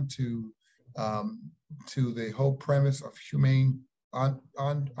build on to the whole premise of humane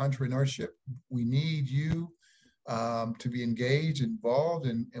entrepreneurship. We need you to be engaged, involved,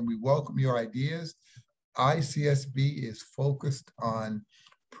 and we welcome your ideas. ICSB is focused on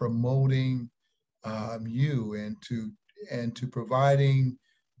promoting you and to providing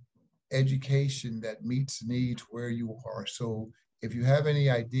education that meets needs where you are. So if you have any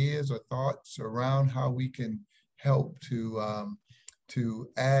ideas or thoughts around how we can help to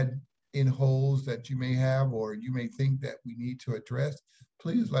add in holes that you may have or you may think that we need to address,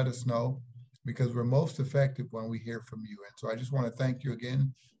 please let us know, because we're most effective when we hear from you. And so I just want to thank you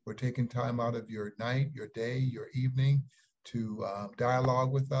again for taking time out of your night, your day, your evening to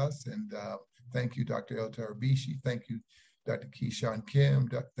dialogue with us. And thank you, Dr. El Tarabishy. Thank you, Dr. Keyshawn Kim.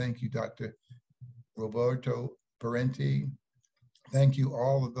 Thank you, Dr. Roberto Parenti. Thank you,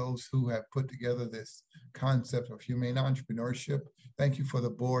 all of those who have put together this concept of humane entrepreneurship. Thank you for the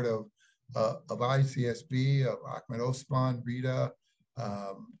board of ICSB, of Ahmed Osman, Rita,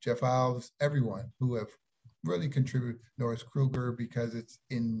 Jeff Alves, everyone who have really contributed, Norris Kruger, because it's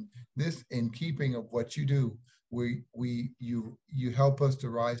in keeping of what you do. You help us to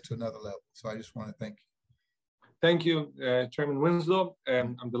rise to another level. So I just want to thank you. Thank you, Chairman Winslow.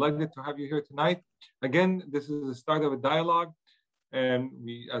 I'm delighted to have you here tonight. Again, this is the start of a dialogue. And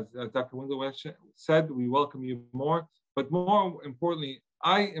we, as Dr. Winslow said, we welcome you more. But more importantly,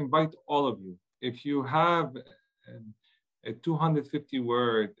 I invite all of you, if you have a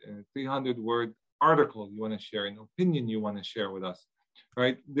 250-word, 300-word article you want to share, an opinion you want to share with us,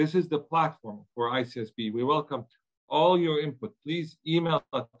 right? This is the platform for ICSB. We welcome all your input. Please email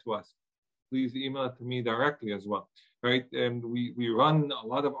it to us. Please email it to me directly as well, right? And we run a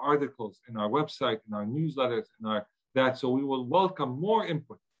lot of articles in our website, in our newsletters, so we will welcome more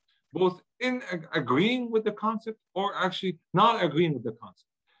input, both in agreeing with the concept or actually not agreeing with the concept,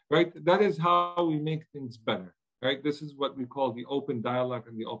 right? That is how we make things better, right? This is what we call the open dialogue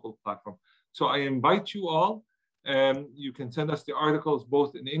and the open platform. So I invite you all. You can send us the articles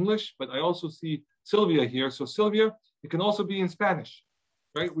both in English, but I also see Sylvia here. So Sylvia, it can also be in Spanish,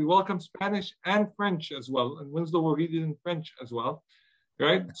 right? We welcome Spanish and French as well. And Winslow will read it in French as well,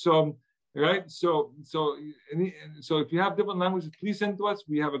 right? So if you have different languages, please send to us.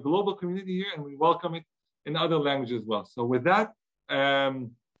 We have a global community here and we welcome it in other languages as well. So with that,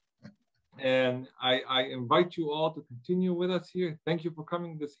 and I invite you all to continue with us here. Thank you for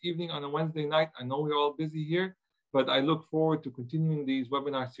coming this evening on a Wednesday night. I know we're all busy here, but I look forward to continuing these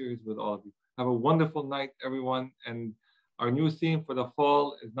webinar series with all of you. Have a wonderful night, everyone. And our new theme for the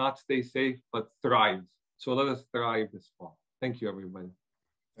fall is not stay safe, but thrive. So let us thrive this fall. Thank you, everybody.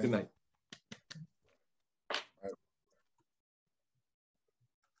 Good night.